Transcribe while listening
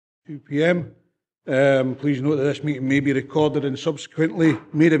2 p.m. Please note that this meeting may be recorded and subsequently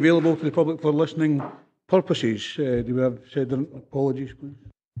made available to the public for listening purposes. Do we have Sederunt? Apologies, please.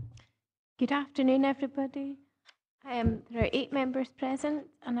 Good afternoon, everybody. There are 8 members present,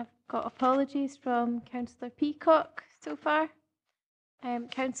 and I've got apologies from Councillor Peacock so far.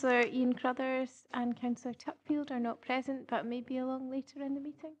 Councillor Ian Crothers and Councillor Tuckfield are not present, but may be along later in the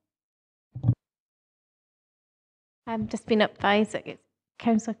meeting. I've just been advised that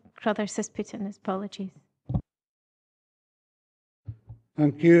Councillor Crothers has put in his apologies.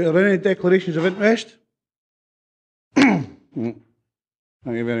 Thank you. Are there any declarations of interest? Thank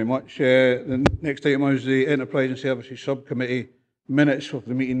you very much. The next item is the Enterprise and Services Subcommittee minutes of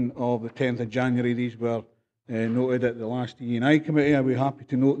the meeting of the 10th of January. These were noted at the last E&I committee. I'll be happy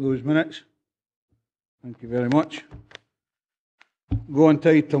to note those minutes. Thank you very much. Go on to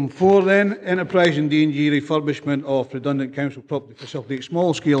item 4 then. Enterprise and D&G refurbishment of redundant council property facility,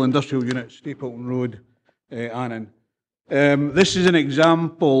 small scale industrial units, Stapleton Road, Annan. This is an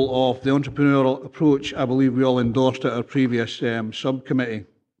example of the entrepreneurial approach I believe we all endorsed at our previous subcommittee,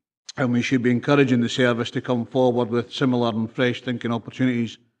 and we should be encouraging the service to come forward with similar and fresh thinking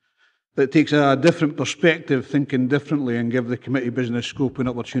opportunities that takes a different perspective, thinking differently, and give the committee business scoping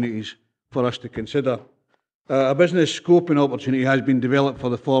opportunities for us to consider. A business scoping opportunity has been developed for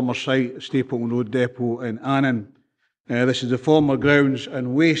the former site, Stapleton Road Depot in Annan. This is the former grounds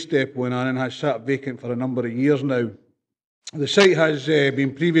and waste depot in Annan, has sat vacant for a number of years now. The site has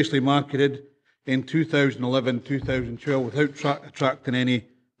been previously marketed in 2011-2012 without attracting any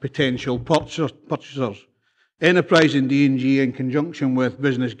potential purchasers. Enterprise and D&G, in conjunction with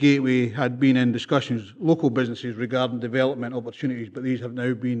Business Gateway, had been in discussions with local businesses regarding development opportunities, but these have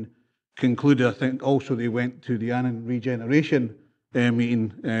now been concluded. I think also they went to the Annan regeneration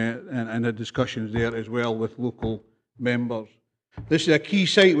meeting and had discussions there as well with local members. This is a key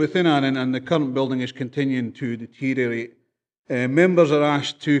site within Annan, and the current building is continuing to deteriorate. Members are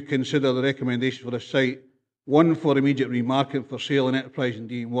asked to consider the recommendations for the site: 1, for immediate remarketing for sale, and Enterprise and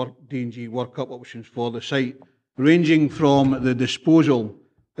D&G work-up options for the site, ranging from the disposal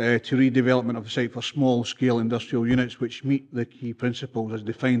to redevelopment of the site for small-scale industrial units which meet the key principles as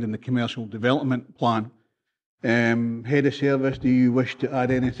defined in the Commercial Development Plan. Head of Service, do you wish to add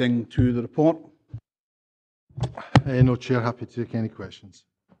anything to the report? No, Chair. Happy to take any questions.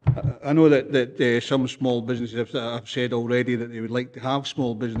 I know that some small businesses have said already that they would like to have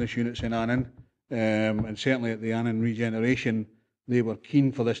small business units in Annan, and certainly at the Annan regeneration they were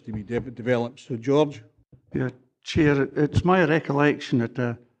keen for this to be developed. So, George? Yeah, Chair, it's my recollection at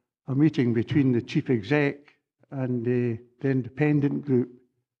a meeting between the Chief Exec and the independent group,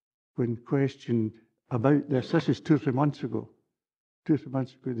 when questioned about this is 2 or 3 months ago. 2 or 3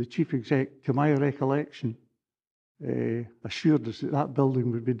 months ago, the Chief Exec, to my recollection, assured us that that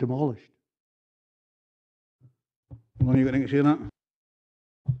building would be demolished. What are you going to say on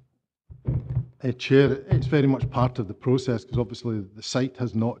that? Chair, it's very much part of the process, because obviously the site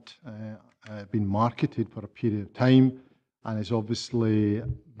has not been marketed for a period of time, and it's obviously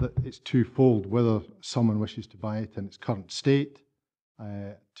it's twofold: whether someone wishes to buy it in its current state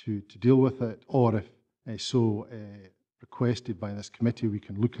to deal with it, or if so requested by this committee, we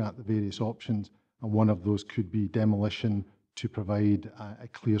can look at the various options, and one of those could be demolition to provide a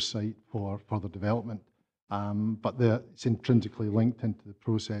clear site for further development. But it's intrinsically linked into the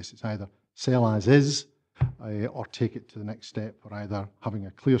process. It's either sell as is, or take it to the next step for either having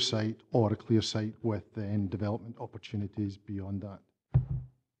a clear site or a clear site with then development opportunities beyond that.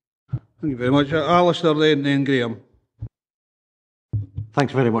 Thank you very much. Alistair, then Graham.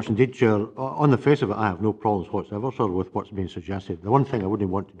 Thanks very much indeed, Chair. On the face of it, I have no problems whatsoever, sir, with what's been suggested. The one thing I wouldn't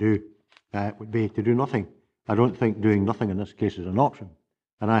want to do would be to do nothing. I don't think doing nothing in this case is an option.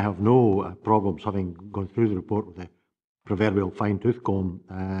 And I have no problems, having gone through the report with the proverbial fine-tooth comb,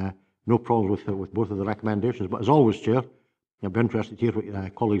 no problems with both of the recommendations. But as always, Chair, I'll be interested to hear what your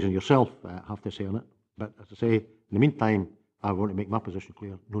colleagues and yourself have to say on it. But as I say, in the meantime, I want to make my position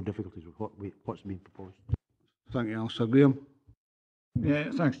clear. No difficulties with what's been proposed. Thank you, Alistair. Graham?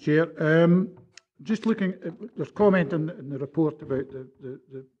 Yeah, thanks, Chair. Just looking at, there's comment in the report about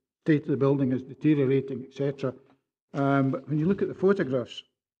the state of the building is deteriorating, etc. But when you look at the photographs,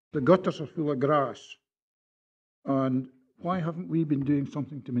 the gutters are full of grass. And why haven't we been doing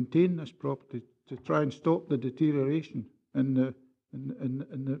something to maintain this property to try and stop the deterioration in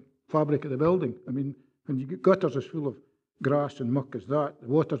the fabric of the building? I mean, when you get gutters as full of grass and muck as that, the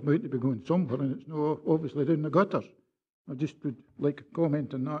water's bound to be going somewhere, and it's not obviously down the gutters. I just would like a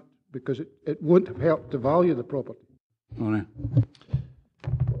comment on that, because it won't have helped to value the property. All right.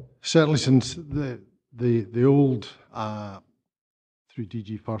 Certainly, since the old through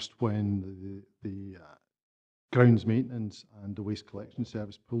DG First when the grounds maintenance and the waste collection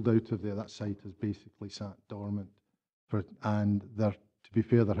service pulled out of there. That site has basically sat dormant. And to be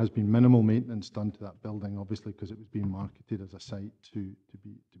fair, there has been minimal maintenance done to that building, obviously, because it was being marketed as a site to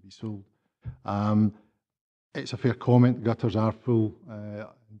be sold. It's a fair comment. The gutters are full.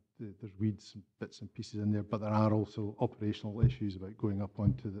 There's weeds and bits and pieces in there, but there are also operational issues about going up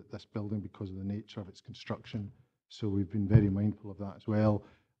onto this building because of the nature of its construction. So we've been very mindful of that as well.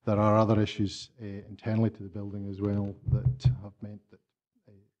 There are other issues internally to the building as well that have meant that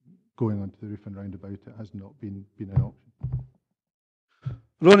going onto the roof and roundabout it has not been an option.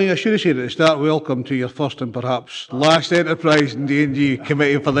 Ronnie, I should have said at the start, welcome to your first and perhaps last Enterprise and D&G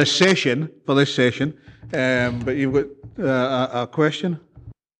committee for this session. But you've got a question?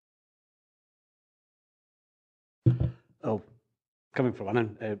 Oh, coming from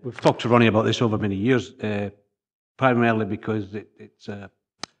Annan, we've talked to Ronnie about this over many years, primarily because it's a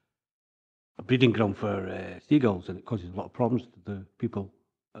breeding ground for seagulls, and it causes a lot of problems to the people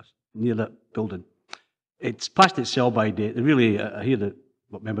near that building. It's past its sell-by date. Really, I hear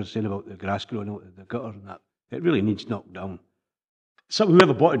what members are saying about the grass growing out of the gutters and that. It really needs knocked down. So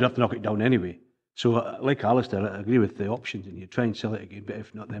whoever bought it would have to knock it down anyway. So, like Alistair, I agree with the options, and you try and sell it again. But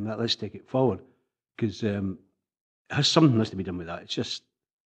if not, then let's take it forward, because something has to be done with that.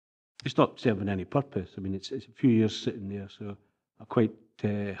 It's not serving any purpose. I mean, it's a few years sitting there, so I'm quite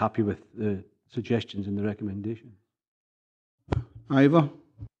happy with the suggestions and the recommendation. Ivor?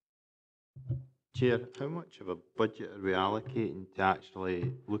 Chair, how much of a budget are we allocating to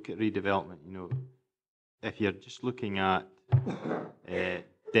actually look at redevelopment? You know, if you're just looking at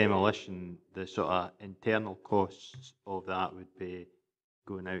demolition, the sort of internal costs of that would be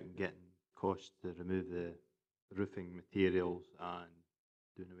going out and getting costs to remove the roofing materials and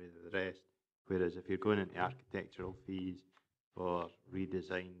doing away with the rest. Whereas if you're going into architectural fees for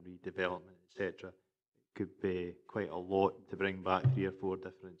redesign, redevelopment, etc., it could be quite a lot to bring back 3 or 4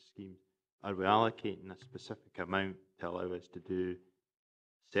 different schemes. Are we allocating a specific amount to allow us to do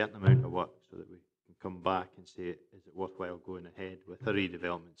a certain amount of work so that we can come back and say, is it worthwhile going ahead with a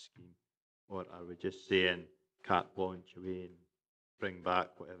redevelopment scheme? Or are we just saying carte blanche away and bring back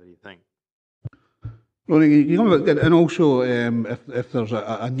whatever you think? Ronnie, and also if there's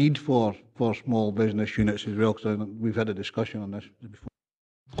a need for small business units as well, because we've had a discussion on this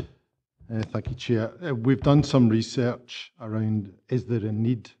before. Thank you, Chair. We've done some research around, is there a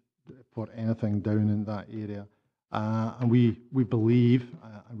need for anything down in that area? And we believe,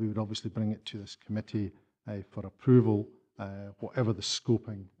 and we would obviously bring it to this committee for approval, whatever the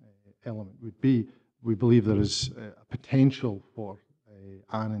scoping element would be, we believe there is a potential for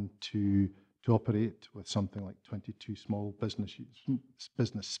Annan to operate with something like 22 small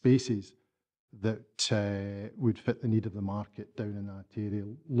business spaces that would fit the need of the market down in that area,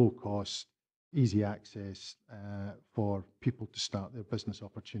 low cost, easy access for people to start their business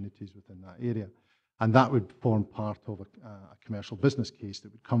opportunities within that area. And that would form part of a commercial business case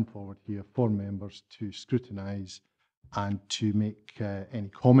that would come forward here for members to scrutinise and to make any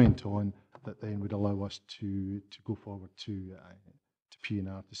comment on, that then would allow us to go forward to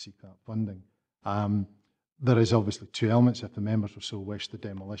P&R to seek that funding. There is obviously 2 elements. If the members were so wish, the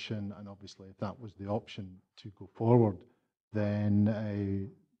demolition, and obviously if that was the option to go forward,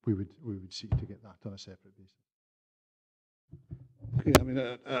 then we would seek to get that on a separate basis. Okay, I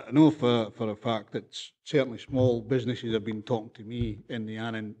mean, I know for a fact that certainly small businesses have been talking to me in the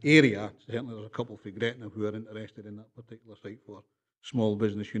Annan area. Certainly there's a couple for Gretna who are interested in that particular site for small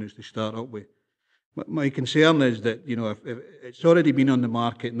business units to start up with. But my concern is that, you know, if it's already been on the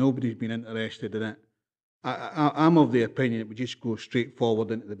market, nobody's been interested in it. I'm of the opinion it would just go straight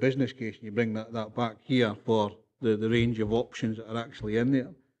forward into the business case and you bring that back here for the range of options that are actually in there.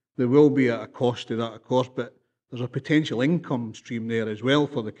 There will be a cost to that, of course, but there's a potential income stream there as well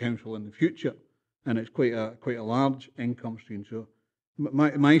for the council in the future, and it's quite a large income stream. So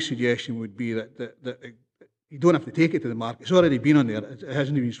my suggestion would be that you don't have to take it to the market. It's already been on there. It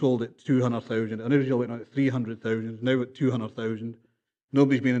hasn't even sold at 200,000. Originally went on at 300,000. Now at 200,000.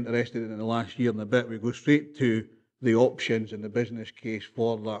 Nobody's been interested in it in the last year and a bit. We go straight to the options and the business case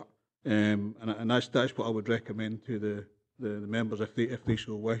for that, and that's what I would recommend to the members if they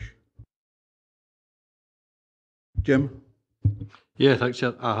so wish. Jim? Yeah, thanks,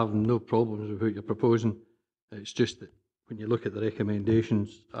 sir. I have no problems with what you're proposing. It's just that when you look at the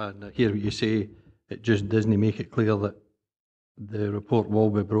recommendations and I hear what you say, it just doesn't make it clear that the report will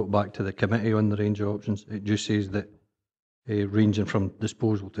be brought back to the committee on the range of options. It just says that ranging from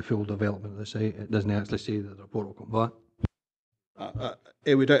disposal to full development of the site. It doesn't actually say that the report will come back.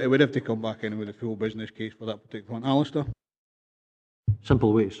 It would have to come back in with a full business case for that particular one. Alistair?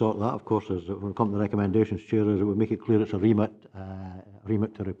 Simple way to sort that, of course, is that when we come to the recommendations, Chair, is it would make it clear it's a remit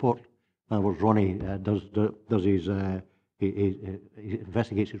to report. In other words, Ronnie does his, he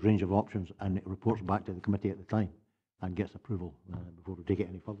investigates his range of options and it reports back to the committee at the time and gets approval before we take it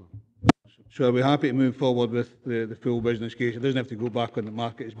any further. So are we happy to move forward with the full business case? It doesn't have to go back on the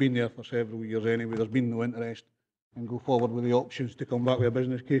market. It's been there for several years anyway. There's been no interest, and go forward with the options to come back with a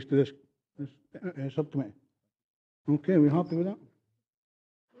business case to this subcommittee. Okay, are we happy with that?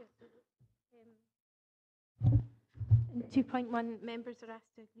 In 2.1, members are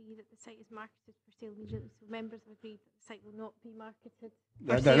asked to agree that the site is marketed for sale immediately, so members have agreed that the site will not be marketed for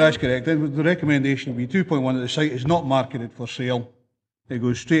sale. That's correct. The recommendation would be 2.1 that the site is not marketed for sale. It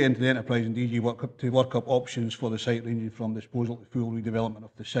goes straight into the enterprise and DG to work up options for the site ranging from disposal to full redevelopment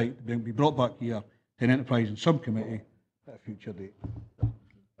of the site to be brought back here to an enterprise and subcommittee at a future date.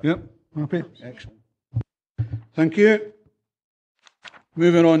 Yep, happy? Excellent. Thank you.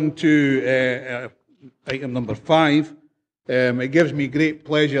 Moving on to item number 5. It gives me great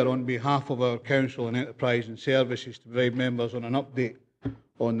pleasure on behalf of our Council and Enterprise and Services to provide members on an update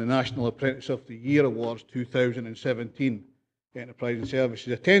on the National Apprentice of the Year Awards 2017. Enterprise and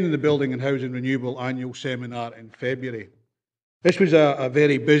Services attending the Building and Housing Renewable Annual Seminar in February. This was a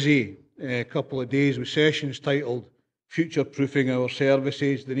very busy couple of days with sessions titled Future-Proofing Our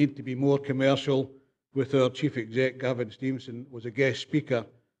Services, the Need to Be More Commercial, with our Chief Exec Gavin Stevenson was a guest speaker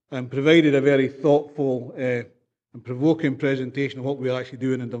and provided a very thoughtful and provoking presentation of what we are actually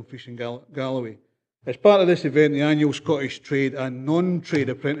doing in Dumfries and Galloway. As part of this event, the annual Scottish Trade and Non-Trade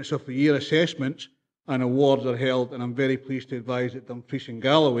Apprentice of the Year assessments and awards are held, and I'm very pleased to advise that Dumfries and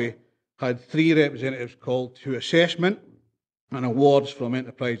Galloway had 3 representatives called to assessment and awards from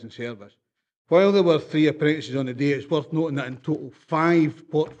Enterprise and Service. While there were 3 apprentices on the day, it's worth noting that in total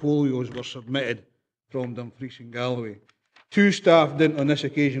 5 portfolios were submitted from Dumfries and Galloway. 2 staff didn't on this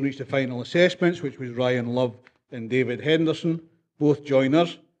occasion reach the final assessments, which was Ryan Love and David Henderson, both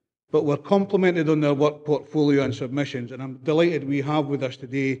joiners, but were complimented on their work portfolio and submissions. And I'm delighted we have with us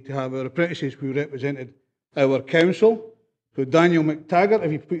today to have our apprentices who represented our council. So Daniel McTaggart,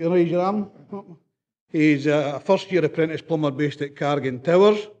 if you put raise your arm. He's a first-year apprentice plumber based at Cargan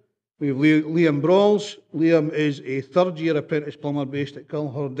Towers. We have Liam Brawls. Liam is a third-year apprentice plumber based at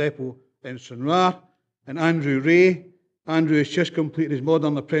Culhor Depot in Sunrar. And Andrew Ray. Andrew has just completed his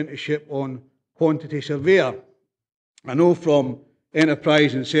modern apprenticeship on quantity surveyor. I know from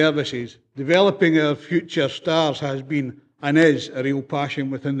Enterprise and Services, developing our future stars has been and is a real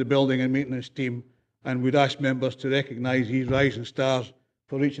passion within the building and maintenance team, and we'd ask members to recognise these rising stars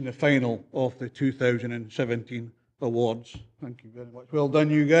for reaching the final of the 2017 awards. Thank you very much. Well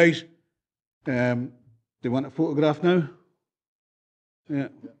done, you guys. Do you want a photograph now? Yeah.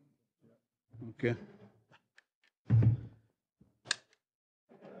 Okay.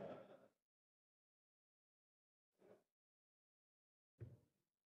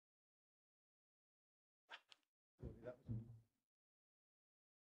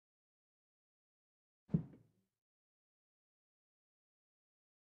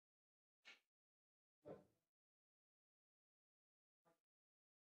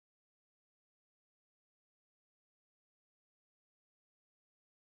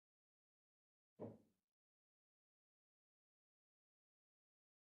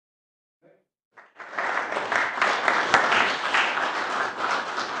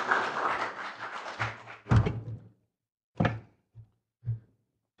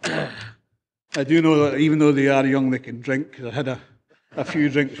 I do know that even though they are young, they can drink, because I had a few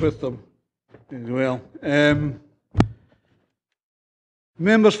drinks with them as well.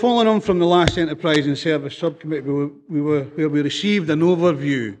 Members, following on from the last Enterprise and Service Subcommittee, where we received an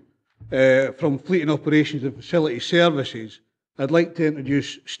overview from Fleet and Operations and Facility Services, I'd like to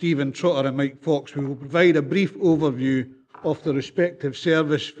introduce Stephen Trotter and Mike Fox, who will provide a brief overview of the respective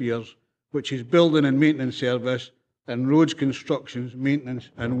service spheres, which is Building and Maintenance Service, and Roads Constructions, Maintenance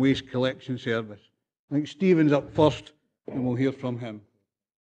and Waste Collection Service. I think Stephen's up first, and we'll hear from him.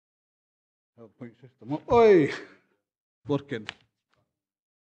 PowerPoint system up. Oi! Working.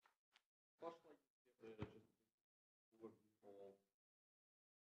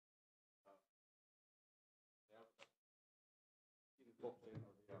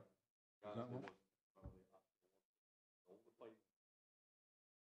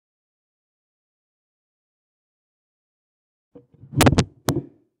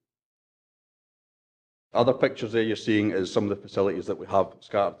 Other pictures there you're seeing is some of the facilities that we have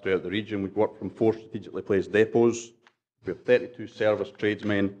scattered throughout the region. We've worked from 4 strategically placed depots. We have 32 service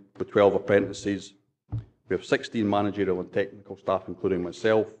tradesmen with 12 apprentices. We have 16 managerial and technical staff, including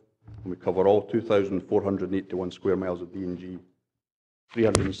myself, and we cover all 2,481 square miles of D&G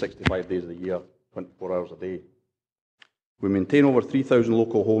 365 days of the year, 24 hours a day. We maintain over 3,000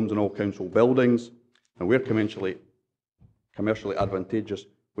 local homes in all council buildings, and where commercially advantageous,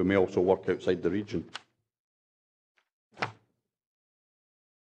 we may also work outside the region.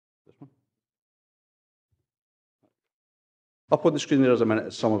 This one. Up on the screen there is a minute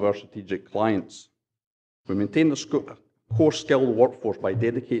is some of our strategic clients. We maintain the core skilled workforce by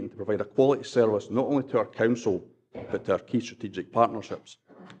dedicating to provide a quality service not only to our council, but to our key strategic partnerships,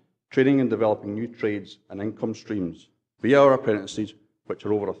 training and developing new trades and income streams via our apprentices, which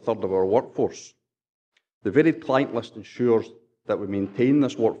are over a third of our workforce. The varied client list ensures that we maintain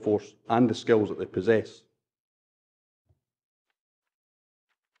this workforce and the skills that they possess.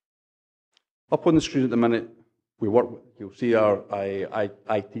 Up on the screen at the minute, you'll see our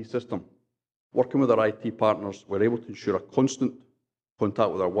IT system. Working with our IT partners, we're able to ensure a constant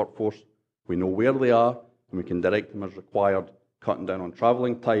contact with our workforce. We know where they are and we can direct them as required, cutting down on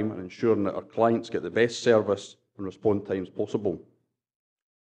travelling time and ensuring that our clients get the best service and response times possible.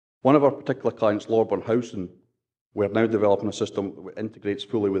 One of our particular clients, Lorburn Housing, we're now developing a system that integrates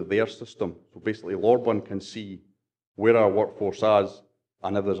fully with their system. So basically, Lorburn can see where our workforce is,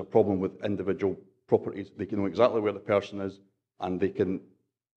 and if there's a problem with individual properties, they can know exactly where the person is, and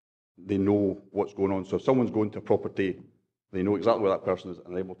they know what's going on. So if someone's going to a property, they know exactly where that person is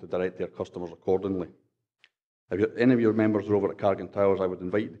and are able to direct their customers accordingly. If any of your members are over at Cargan Towers, I would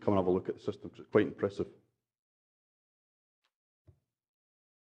invite you to come and have a look at the system because it's quite impressive.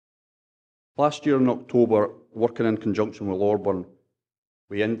 Last year in October, working in conjunction with Lorburn,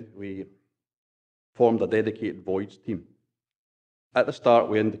 we formed a dedicated voids team. At the start,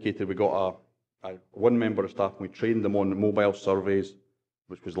 we indicated we got one member of staff and we trained them on mobile surveys,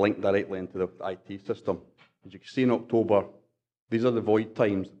 which was linked directly into the IT system. As you can see in October, these are the void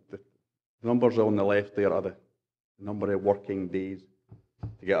times. The numbers on the left there are the number of working days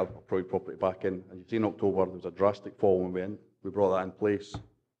to get a property back in. As you see in October, there was a drastic fall when we brought that in place.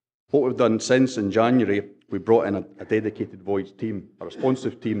 What we've done since in January, we brought in a dedicated voids team, a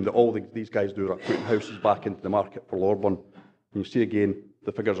responsive team that all these guys do are putting houses back into the market for Lorburn. And you see again,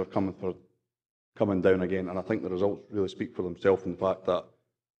 the figures are coming down again, and I think the results really speak for themselves in the fact that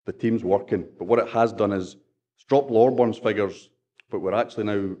the team's working. But what it has done is it's dropped Lorburn's figures, but we're actually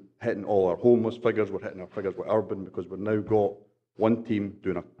now hitting all our homeless figures, we're hitting our figures with urban, because we've now got one team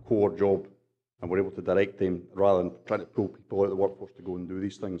doing a core job, and we're able to direct them rather than trying to pull people out of the workforce to go and do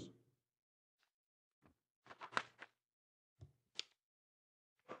these things.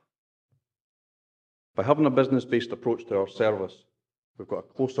 By having a business-based approach to our service, we've got a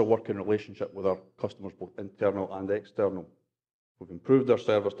closer working relationship with our customers, both internal and external. We've improved our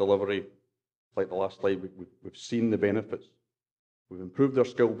service delivery. Like the last slide, we've seen the benefits. We've improved our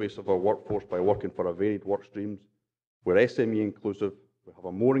skill base of our workforce by working for a varied work streams. We're SME inclusive. We have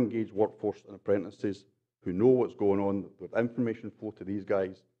a more engaged workforce and apprentices who know what's going on. The information flow to these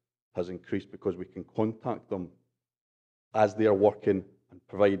guys has increased because we can contact them as they are working and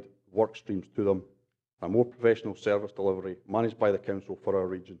provide work streams to them. A more professional service delivery managed by the council for our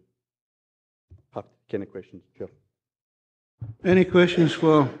region. Happy to take any questions, Chair. Any questions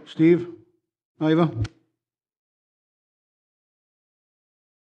for Steve? Ivor?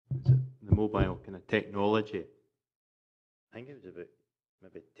 The mobile kind of technology. I think it was about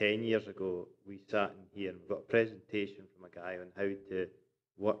maybe 10 years ago, we sat in here and we got a presentation from a guy on how to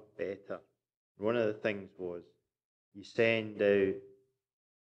work better. One of the things was you send out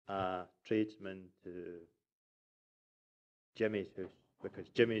a tradesman to Jimmy's house because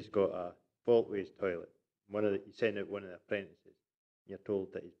Jimmy's got a fault with his toilet. You send out one of the apprentices, and you're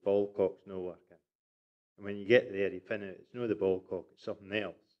told that his ball cock's not working. And when you get there, you find out it's not the ball cock, it's something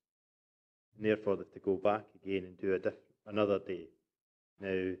else. And therefore, they have to go back again and do another day.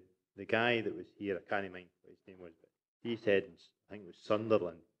 Now, the guy that was here, I can't remember what his name was, but he said, I think it was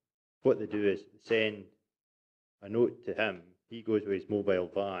Sunderland, what they do is they send a note to him. He goes with his mobile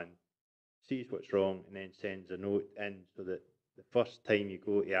van, sees what's wrong, and then sends a note in so that the first time you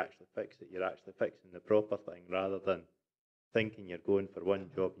go to actually fix it, you're actually fixing the proper thing rather than thinking you're going for one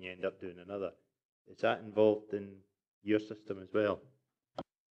job and you end up doing another. Is that involved in your system as well?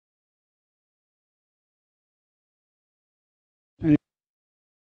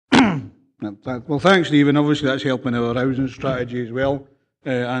 Well, thanks, Stephen. Obviously, that's helping our housing strategy as well,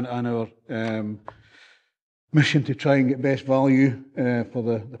 and our mission to try and get best value for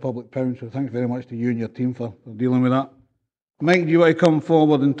the public pound. So thanks very much to you and your team for dealing with that. Mike, do you want to come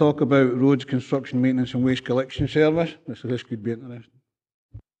forward and talk about roads, construction, maintenance and waste collection service? This could be interesting.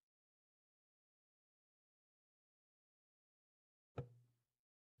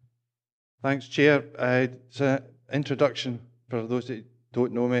 Thanks, Chair. It's an introduction for those that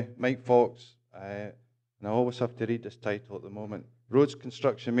don't know me, Mike Fox, and I always have to read this title at the moment, Roads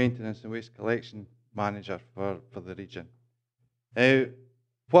Construction Maintenance and Waste Collection Manager for the region.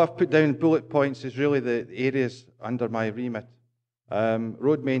 What I've put down in bullet points is really the areas under my remit.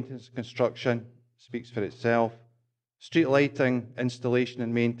 Road maintenance and construction speaks for itself. Street lighting, installation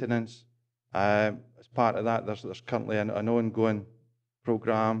and maintenance. As part of that, there's currently an ongoing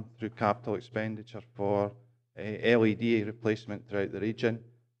programme through capital expenditure for LED replacement throughout the region,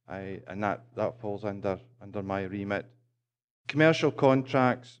 and that falls under my remit. Commercial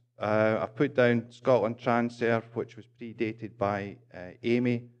contracts, I've put down Scotland Transerve, which was predated by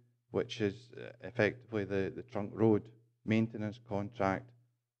AME, which is effectively the trunk road maintenance contract.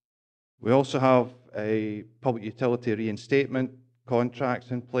 We also have a public utility reinstatement contracts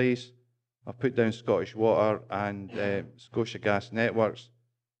in place. I've put down Scottish Water and Scotia Gas Networks.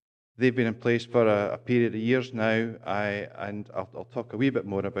 They've been in place for a period of years now, and I'll talk a wee bit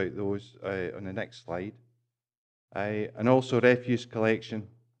more about those on the next slide. And also refuse collection,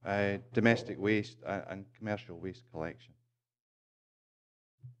 domestic waste and commercial waste collection.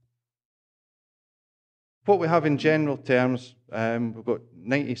 What we have in general terms, we've got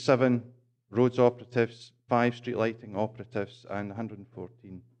 97 roads operatives, 5 street lighting operatives, and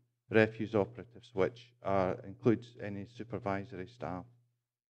 114 refuse operatives, which includes any supervisory staff.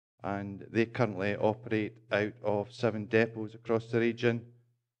 And they currently operate out of 7 depots across the region.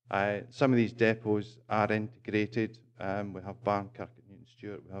 Some of these depots are integrated. We have Barnkirk at Newton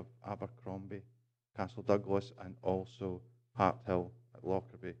Stewart, we have Abercrombie, Castle Douglas, and also Hart Hill at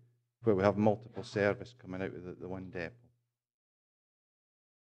Lockerbie, where we have multiple service coming out of the one depot.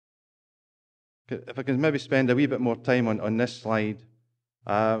 If I can maybe spend a wee bit more time on this slide,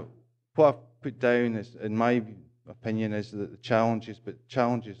 what I've put down is, in my opinion, is that the challenges, but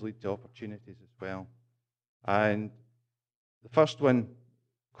challenges lead to opportunities as well. And the first one,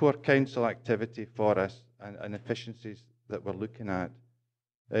 core council activity for us and efficiencies that we're looking at.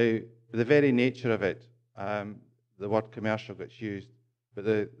 The very nature of it, the word commercial gets used, but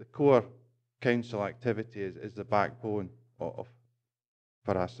the core council activity is the backbone for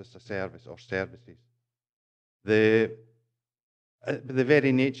us as a service or services. The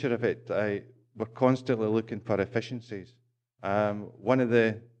very nature of it, we're constantly looking for efficiencies. One of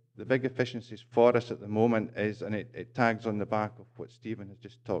the big efficiencies for us at the moment is, and it tags on the back of what Stephen has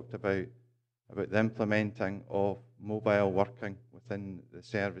just talked about the implementing of mobile working within the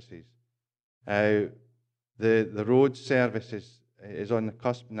services. The road services is on the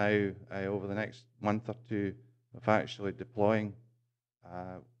cusp now, over the next month or two, of actually deploying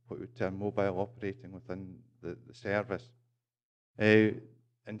what we term mobile operating within the service.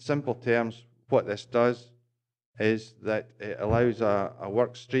 In simple terms, what this does is that it allows a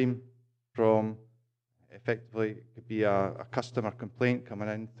work stream from, effectively, it could be a customer complaint coming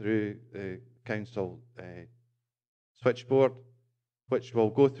in through the council switchboard, which will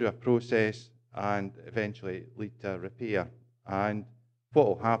go through a process and eventually lead to a repair. And what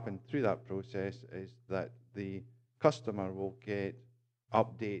will happen through that process is that the customer will get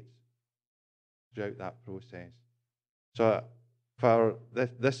updates throughout that process. So for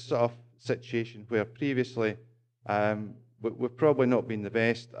this sort of situation where previously we've probably not been the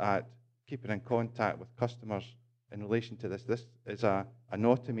best at keeping in contact with customers in relation to this is an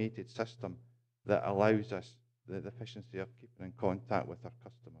automated system that allows us the efficiency of keeping in contact with our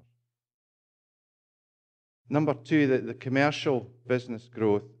customers. Number two, the commercial business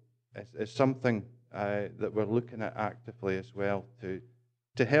growth is something that we're looking at actively as well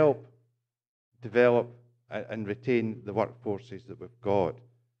to help develop and retain the workforces that we've got.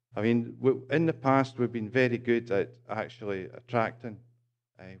 I mean, in the past, we've been very good at actually attracting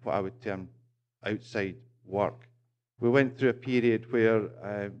what I would term outside work. We went through a period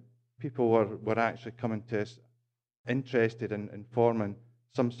where people were actually coming to us interested in forming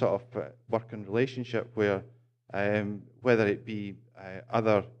some sort of working relationship where, whether it be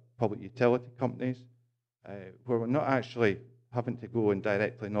other public utility companies, where we're not actually having to go and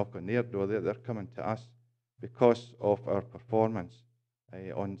directly knock on their door, they're coming to us because of our performance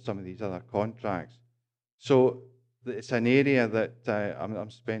on some of these other contracts. So it's an area that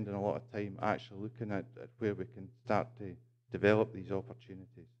I'm spending a lot of time actually looking at where we can start to develop these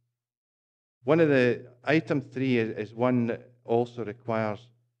opportunities. One of the, item 3 is one that also requires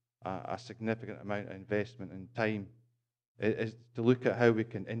a significant amount of investment and time, is to look at how we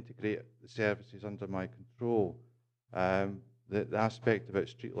can integrate the services under my control. The aspect about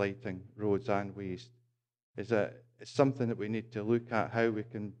street lighting, roads and waste is something that we need to look at, how we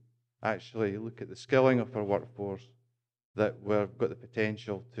can actually look at the skilling of our workforce, that we've got the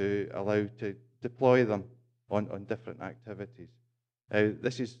potential to allow to deploy them on different activities.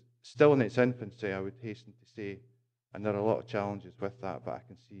 This is still in its infancy, I would hasten to say, and there are a lot of challenges with that, but I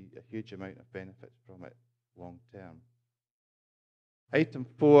can see a huge amount of benefits from it long term. Item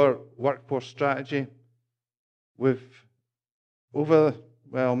 4, workforce strategy. We've, over,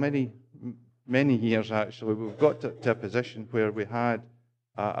 well, many years actually, we've got to a position where we had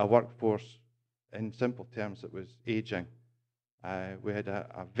a workforce, in simple terms, that was ageing. We had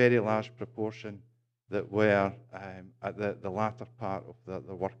a very large proportion that were at the latter part of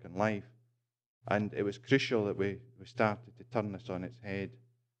the working life. And it was crucial that we started to turn this on its head.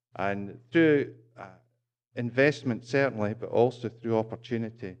 And through investment, certainly, but also through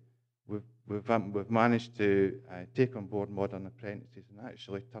opportunity, we've managed to take on board modern apprentices and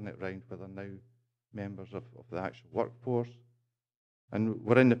actually turn it round where they're now members of the actual workforce. And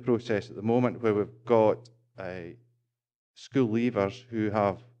we're in the process at the moment where we've got school leavers who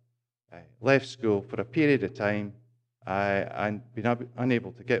have left school for a period of time and been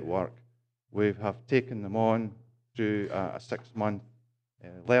unable to get work. We have taken them on through a 6-month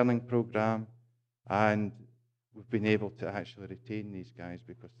learning program, and we've been able to actually retain these guys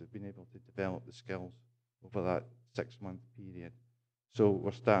because they've been able to develop the skills over that 6-month period. So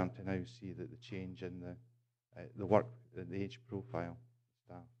we're starting to now see that the change in the work, the age profile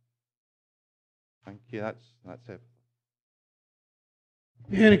staff. Thank you. That's it.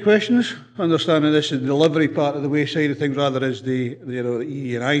 Any questions? Understanding this is the delivery part of the way side of things rather as the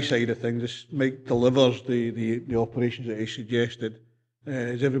E&I side of things. This Mike delivers the operations that he suggested.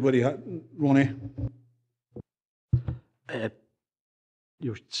 Is everybody, Ronnie?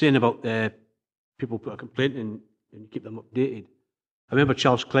 You were saying about people put a complaint in and keep them updated. I remember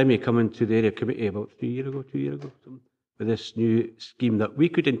Charles Clemmy coming to the area committee about 2 years ago, something, with this new scheme that we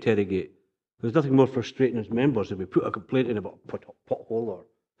could interrogate. There's nothing more frustrating as members if we put a complaint in about a pothole or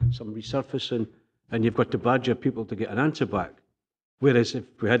some resurfacing and you've got to badger people to get an answer back. Whereas if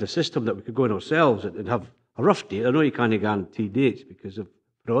we had a system that we could go in ourselves and have a rough date, I know you can't guarantee dates because of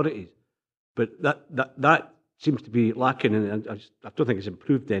priorities, but that seems to be lacking and I don't think it's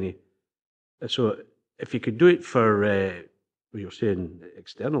improved any. So if you could do it for, well, you're saying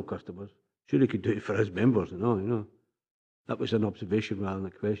external customers, sure you could do it for us members and all, you know. That was an observation rather than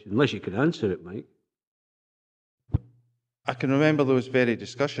a question, unless you can answer it, Mike. I can remember those very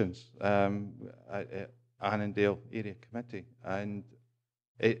discussions at Annandale Area Committee, and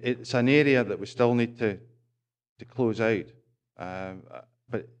it's an area that we still need to close out,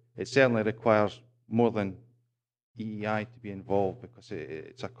 but it certainly requires more than EEI to be involved because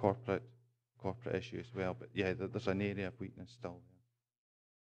it's a corporate issue as well. But yeah, there's an area of weakness still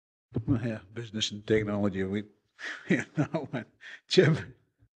there. Yeah, business and technology. Yeah, that one. Jim?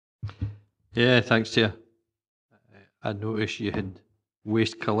 Yeah, thanks, Chair. I noticed you had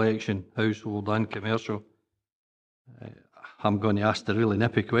waste collection, household and commercial. I'm going to ask the really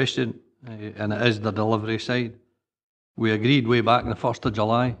nippy question, and it is the delivery side. We agreed way back on the 1st of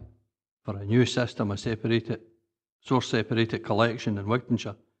July for a new system of source-separated collection in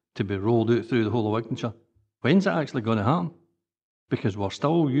Wigtonshire to be rolled out through the whole of Wigtonshire. When's it actually going to happen? Because we're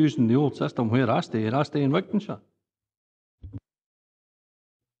still using the old system where I stay in Wigtonshire.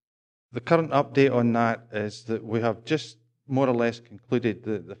 The current update on that is that we have just more or less concluded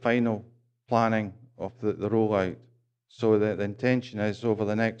the final planning of the rollout. So the intention is over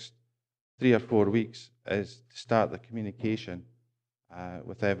the next 3 or 4 weeks is to start the communication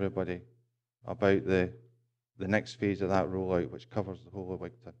with everybody about the next phase of that rollout, which covers the whole of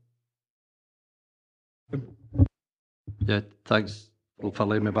Wigton. Yeah, thanks for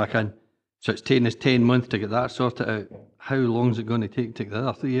letting me back in. So it's taken us 10 months to get that sorted out. How long is it going to take to get the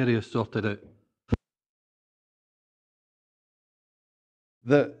other 3 areas sorted out?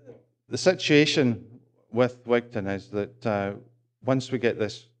 The situation with Wigton is that once we get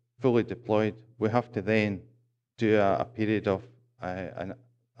this fully deployed, we have to then do a period of an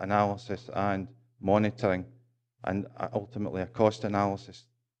analysis and monitoring and ultimately a cost analysis.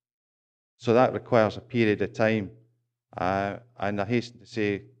 So that requires a period of time. And I hasten to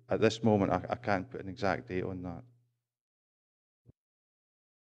say, at this moment, I can't put an exact date on that.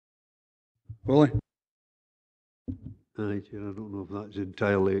 Willie? Aye, Chair, I don't know if that's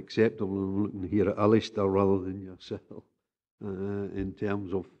entirely acceptable. I'm looking here at Alistair rather than yourself in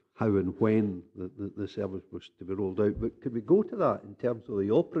terms of how and when the service was to be rolled out. But could we go to that in terms of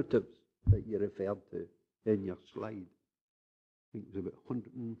the operatives that you referred to in your slide? I think it was about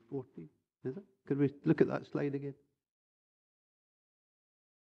 140, is it? Could we look at that slide again?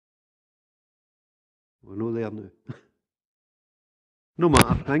 We're not there now. No matter,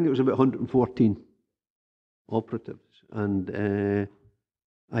 I think it was about 114 operatives. And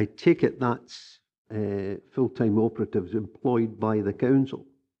I take it that's full-time operatives employed by the council?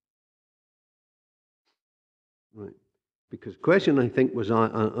 Right. Because question, I think, was, and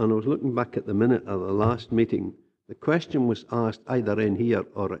I was looking back at the minute of the last meeting, the question was asked either in here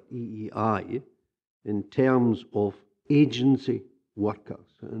or at EEI in terms of agency workers,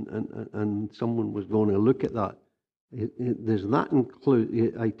 and someone was going to look at that. Does that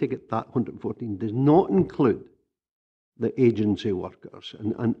include, I take it that 114 does not include the agency workers?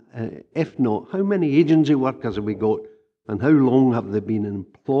 And if not, how many agency workers have we got, and how long have they been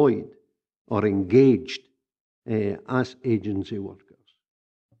employed or engaged as agency workers?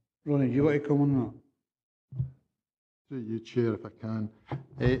 Ronnie, do you want to come on that? Through you, Chair, if I can.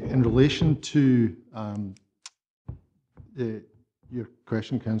 In relation to your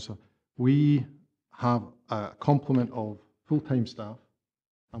question, Councillor, we have a complement of full-time staff,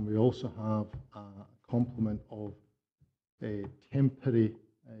 and we also have a complement of temporary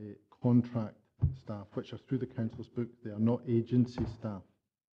contract staff, which are through the council's book. They are not agency staff.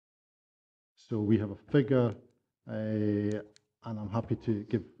 So we have a figure, and I'm happy to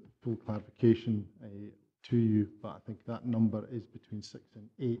give full clarification to you, but I think that number is between 6 and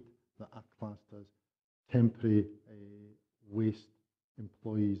 8 that are classed as temporary waste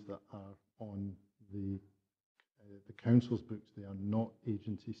employees that are on the council's books. They are not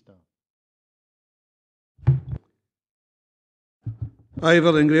agency staff.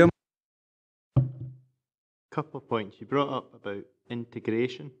 Ivor and Graham. Couple of points. You brought up about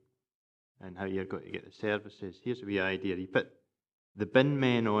integration and how you're going to get the services. Here's a wee idea. You put the bin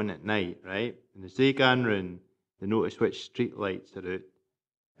men on at night, right? And as they go round, they notice which street lights are out.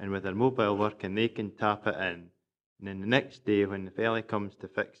 And with their mobile working, they can tap it in. And then the next day, when the fella comes to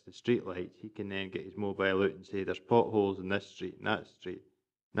fix the street lights, he can then get his mobile out and say, there's potholes in this street and that street.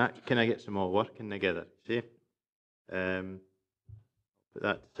 And that kind of gets them all working together, see? Put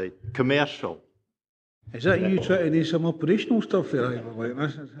that aside. Commercial. Is that you trying to do some operational stuff there, Ivor? Like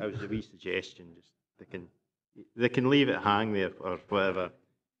this? That was a wee suggestion. Just they can leave it hang there or whatever.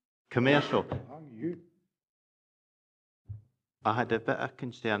 Commercial. I had a bit of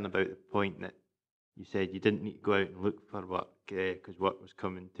concern about the point that you said you didn't need to go out and look for work because work was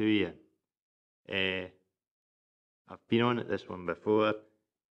coming to you. I've been on at this one before.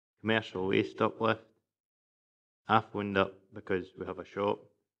 Commercial waste uplift. I phoned up because we have a shop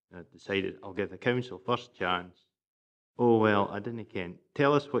and I decided I'll give the council first chance. Oh well, I didn't ken.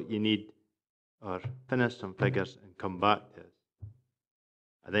 Tell us what you need or finish some figures and come back to us.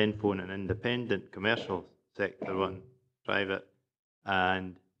 I then phone an independent commercial sector one, private,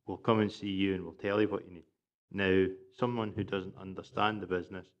 and we'll come and see you and we'll tell you what you need. Now, someone who doesn't understand the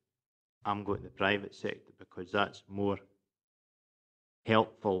business, I'm going to the private sector because that's more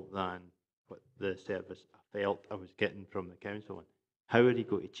helpful than what the service I felt I was getting from the council. How are you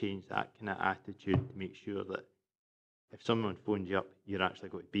going to change that kind of attitude to make sure that if someone phones you up, you're actually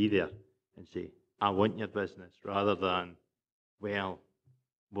going to be there and say, I want your business, rather than, well,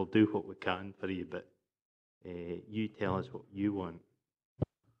 we'll do what we can for you, but you tell us what you want.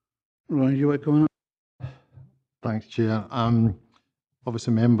 Ron, you want to come on? Thanks, Chair.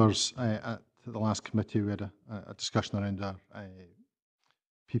 Obviously, members at the last committee, we had a discussion around our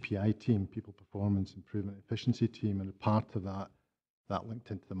PPI team, People Performance Improvement Efficiency team, and a part of that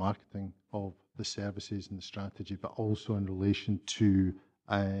linked into the marketing of the services and the strategy, but also in relation to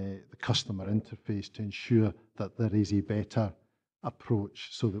the customer interface to ensure that there is a better approach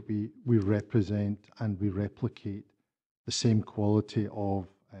so that we represent and we replicate the same quality of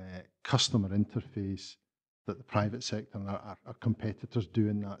customer interface that the private sector and our competitors do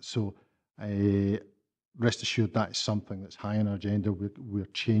in that. So rest assured that is something that's high on our agenda. We're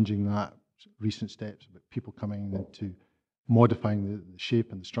changing that. Recent steps about people coming into modifying the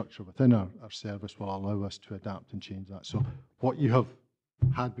shape and the structure within our service will allow us to adapt and change that. So what you have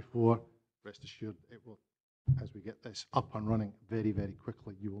had before, rest assured it will, as we get this up and running very, very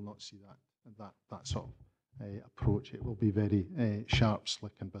quickly, you will not see that sort of approach. It will be very sharp,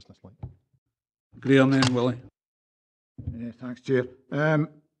 slick and business-like. Graham then, Willie. Yeah, thanks, Chair. I'm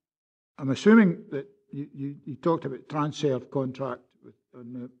assuming that you talked about Transerve contract with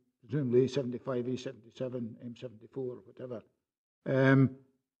on presumably A75, A77, M74 or whatever.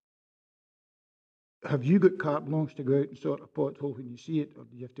 Have you got carte blanche to go out and sort a pothole when you see it, or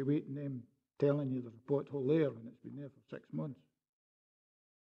do you have to wait on them telling you there's a pothole there when it's been there for 6 months?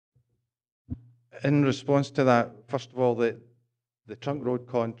 In response to that, first of all, the trunk road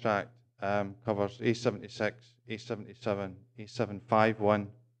contract covers A76, A77, A751,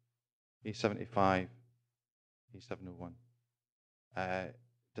 A75, A701.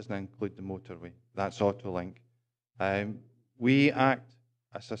 Doesn't include the motorway. That's Autolink. We act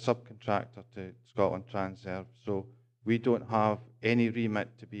as a subcontractor to Scotland Transerve, so we don't have any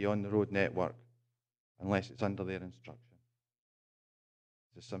remit to be on the road network unless it's under their instruction.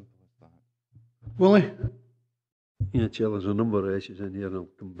 It's as simple as that. Willie? Yeah, Chair, there's a number of issues in here, and I'll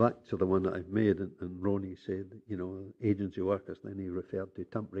come back to the one that I've made, and Ronnie said, you know, agency workers, then he referred to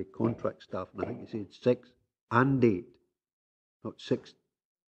temporary contract staff, and I think he said 6 and 8, not 6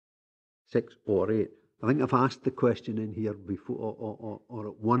 or 8. I think I've asked the question in here before, or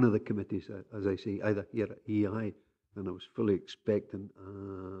at one of the committees, as I say, either here at EI, and I was fully expecting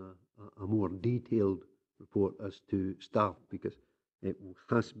a more detailed report as to staff, because it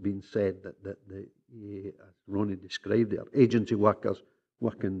has been said that the as Ronnie described there, agency workers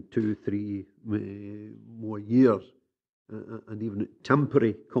working 2-3 more years, and even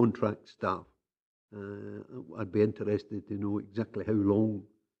temporary contract staff. I'd be interested to know exactly how long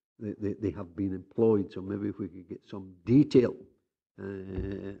they have been employed, so maybe if we could get some detail.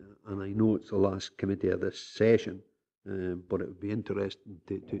 And I know it's the last committee of this session, but it would be interesting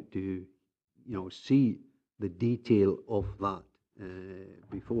to see the detail of that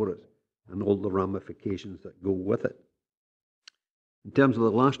before us and all the ramifications that go with it. In terms of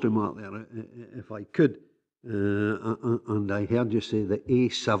the last remark there, if I could, and I heard you say the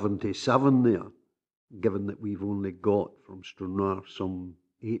A77 there, given that we've only got from Stranraer some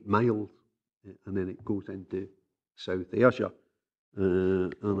 8 miles, and then it goes into South Ayrshire,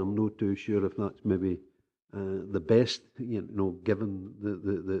 and I'm not too sure if that's maybe the best, given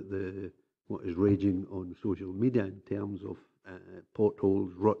the what is raging on social media in terms of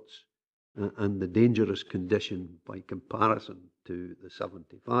potholes, ruts, and the dangerous condition by comparison to the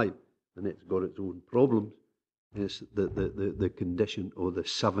 75, and it's got its own problems, is the condition of the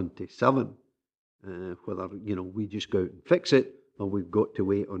 77, whether we just go out and fix it, or we've got to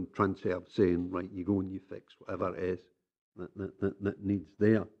wait on Transerve saying, right, you go and you fix whatever it is that needs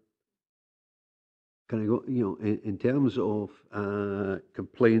there. Can I go, in terms of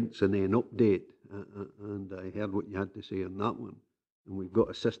complaints and then update, and I heard what you had to say on that one, and we've got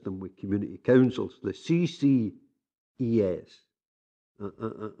a system with community councils, the CCES,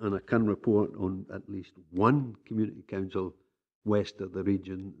 and I can report on at least one community council west of the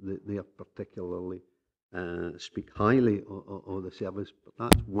region that they are particularly speak highly of the service, but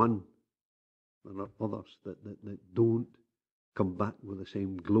that's one. There are others that don't come back with the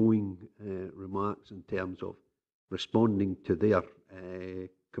same glowing remarks in terms of responding to their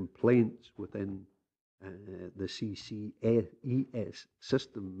complaints within the CCES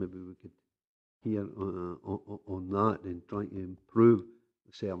system. Maybe we could hear on that and try to improve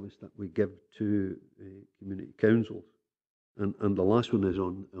the service that we give to community councils. And the last one is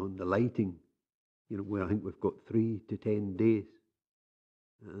on the lighting, where I think we've got 3 to 10 days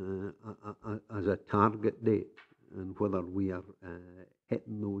as a target date, and whether we are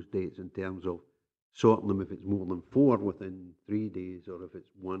hitting those dates in terms of sorting them if it's more than 4 within 3 days, or if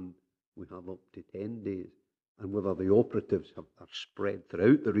it's 1 we have up to 10 days, and whether the operatives are spread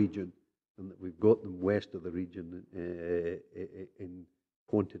throughout the region, and that we've got them west of the region in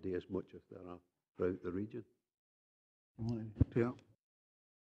quantity as much as there are throughout the region. Yeah.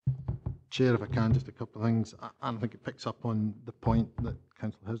 Chair, if I can, just a couple of things. I think it picks up on the point that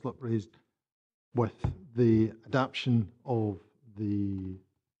Councillor Hislop raised with the adoption of the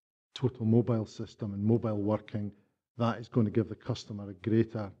total mobile system and mobile working. That is going to give the customer a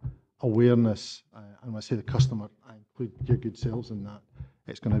greater awareness, and when I say the customer, I include your good selves in that.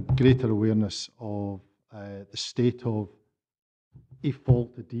 It's going to have greater awareness of the state of a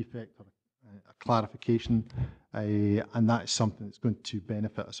fault, a defect, or a clarification, and that is something that's going to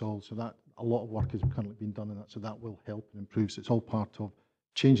benefit us all. So that a lot of work is currently being done on that, so that will help and improve. So it's all part of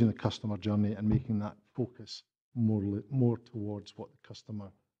changing the customer journey and making that focus more towards what the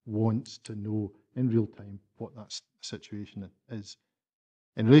customer wants to know in real time, what that situation is.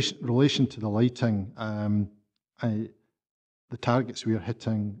 In relation to the lighting, the targets we are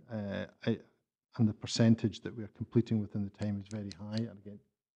hitting and the percentage that we are completing within the time is very high. And again,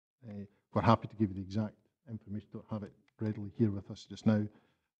 we're happy to give you the exact information. Don't have it readily here with us just now,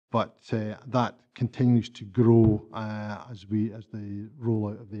 but that continues to grow as the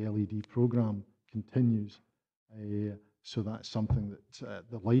rollout of the LED programme continues. So that's something that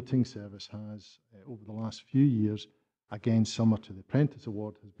the lighting service has over the last few years. Again, similar to the Apprentice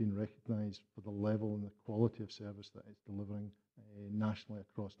Award, has been recognised for the level and the quality of service that it's delivering nationally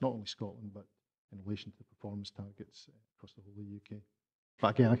across not only Scotland but in relation to the performance targets across the whole of the UK.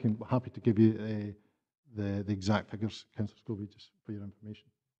 But again, I'm happy to give you the exact figures, Councillor Scobie, just for your information.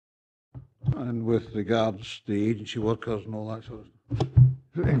 And with regards to the agency workers and all that sort of stuff?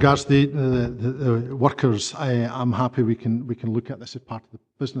 In regards to the workers, I'm happy we can look at this as part of the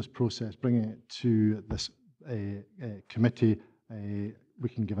business process, bringing it to this committee. We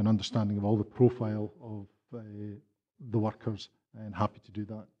can give an understanding of all the profile of the workers, and happy to do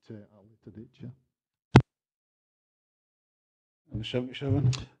that at a later date. Chair. And the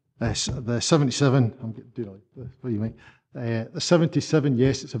 77? The 77, I'm getting what do you mean? The 77,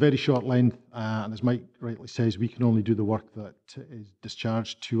 yes, it's a very short length, and as Mike rightly says, we can only do the work that is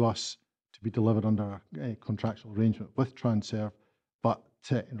discharged to us to be delivered under a contractual arrangement with Transerve. But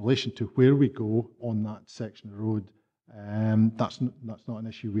in relation to where we go on that section of road, that's not an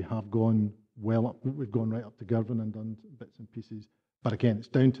issue. We have gone well up. We've gone right up to Girvan and done bits and pieces. But again, it's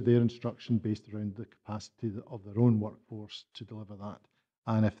down to their instruction based around the capacity of their own workforce to deliver that.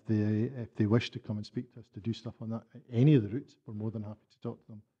 And if they wish to come and speak to us to do stuff on that, any of the routes, we're more than happy to talk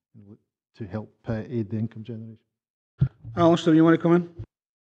to them to help aid the income generation. Alistair, you want to come in?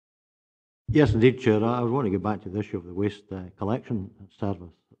 Yes, indeed, Chair. I would want to get back to the issue of the waste collection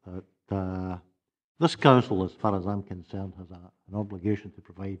service. This council, as far as I'm concerned, has an obligation to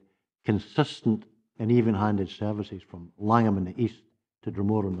provide consistent and even-handed services from Langham in the east to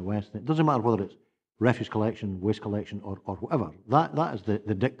Dromore in the west. And it doesn't matter whether it's refuse collection, waste collection, or whatever. That is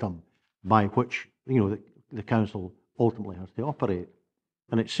the dictum by which the council ultimately has to operate.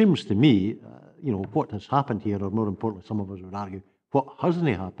 And it seems to me, what has happened here, or more importantly, some of us would argue, what hasn't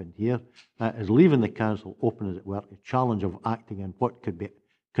happened here is leaving the council open, as it were, to challenge of acting in what could be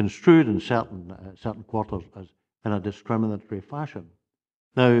construed in certain quarters as in a discriminatory fashion.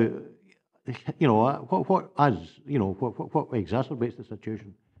 Now, what exacerbates the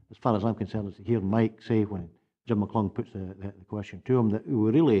situation, as far as I'm concerned, is to hear Mike say when Jim McClung puts the question to him that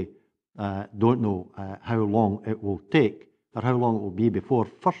we really don't know how long it will take or how long it will be before,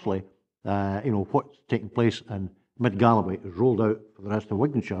 firstly, what's taking place in Mid-Galloway is rolled out for the rest of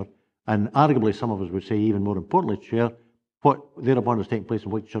Wigtonshire, and arguably some of us would say even more importantly, Chair, what thereupon is taking place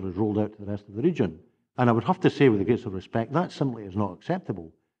in Wigtonshire is rolled out to the rest of the region. And I would have to say, with the greatest of respect, that simply is not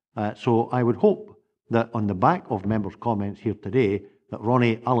acceptable. So I would hope that on the back of members' comments here today, that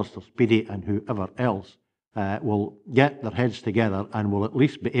Ronnie, Alistair, Speedy and whoever else will get their heads together and will at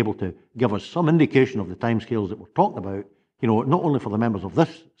least be able to give us some indication of the timescales that we're talking about, not only for the members of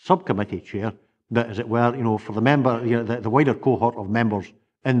this subcommittee, Chair, but as it were, for the the wider cohort of members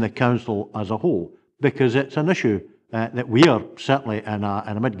in the council as a whole, because it's an issue that we are certainly in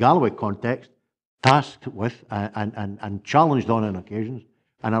a Mid-Galloway context tasked with and challenged on occasions,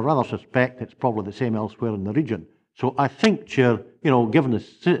 and I rather suspect it's probably the same elsewhere in the region. So I think, Chair, given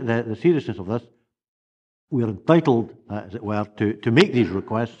the seriousness of this, we're entitled, as it were, to make these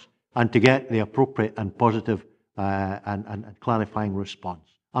requests and to get the appropriate and positive and clarifying response.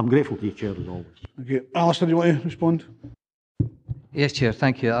 I'm grateful to you, Chair, as always. Thank you. Alistair, do you want to respond? Yes, Chair,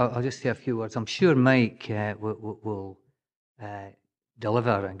 thank you. I'll just say a few words. I'm sure Mike will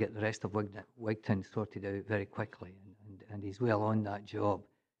deliver and get the rest of Wigton sorted out very quickly, and he's well on that job.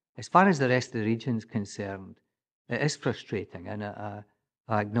 As far as the rest of the region is concerned, it is frustrating, and I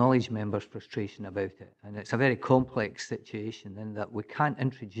acknowledge members' frustration about it. And it's a very complex situation in that we can't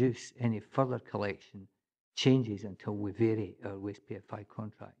introduce any further collection changes until we vary our waste PFI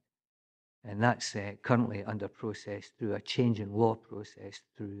contract. And that's currently under process through a change in law process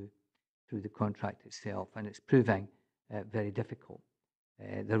through the contract itself, and it's proving very difficult.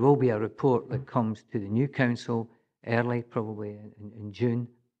 There will be a report that comes to the new council early, probably in June,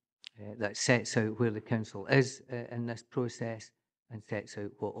 that sets out where the council is in this process and sets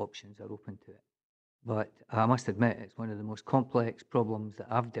out what options are open to it. But I must admit, it's one of the most complex problems that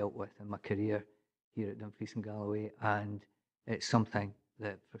I've dealt with in my career here at Dumfries and Galloway, and it's something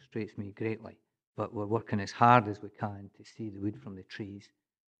that frustrates me greatly. But we're working as hard as we can to see the wood from the trees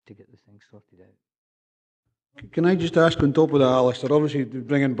to get the thing sorted out. Can I just ask on top of that, Alistair, obviously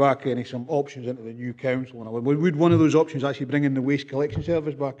bringing back some options into the new council, and would one of those options actually bringing the waste collection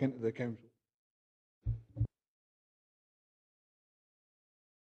service back into the council?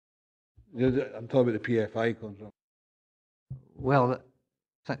 I'm talking about the PFI contract. Well,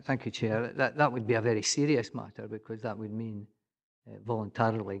 thank you, Chair. That would be a very serious matter, because that would mean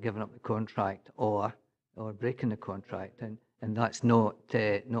voluntarily giving up the contract or breaking the contract, and that's not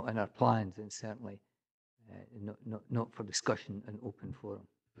in our plans, and certainly not for discussion in open forum.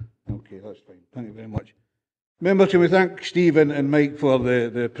 Okay, that's fine. Thank you very much. Members, can we thank Steve and Mike for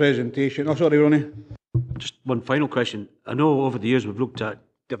the presentation? Oh, sorry, Ronnie. Just one final question. I know over the years we've looked at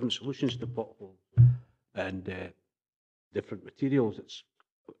different solutions to potholes and different materials that's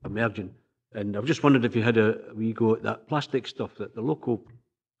emerging. And I've just wondered if you had a wee go at that plastic stuff that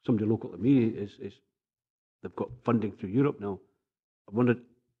somebody local to me they've got funding through Europe now. I wondered,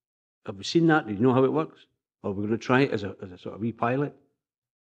 have we seen that? Do you know how it works? Or are we going to try it as a sort of re-pilot?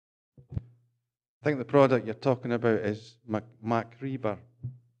 I think the product you're talking about is MacReber,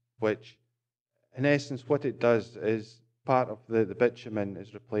 which in essence what it does is part of the bitumen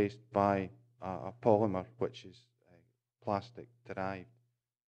is replaced by a polymer which is plastic derived.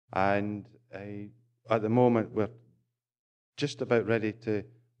 And at the moment we're just about ready to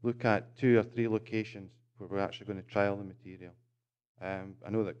look at 2 or 3 locations where we're actually going to trial the material. I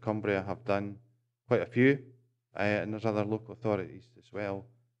know that Cumbria have done quite a few, and there's other local authorities as well.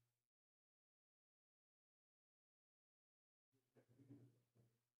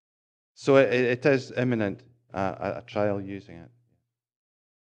 So it is imminent, a trial using it.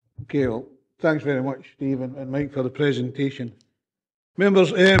 Okay, well, thanks very much, Steve and Mike, for the presentation.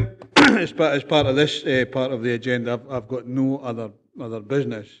 Members, as part of this part of the agenda, I've got no other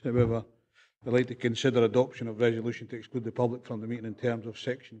business. However, I'd like to consider adoption of resolution to exclude the public from the meeting in terms of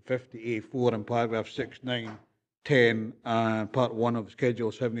section 50A4 and paragraph 6, 9, 10, and part 1 of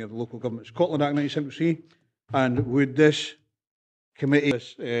Schedule 70 of the Local Government Scotland Act 1973. And would this committee,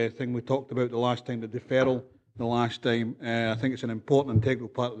 this thing we talked about the last time, the deferral the last time, I think it's an important integral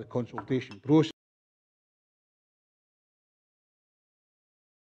part of the consultation process.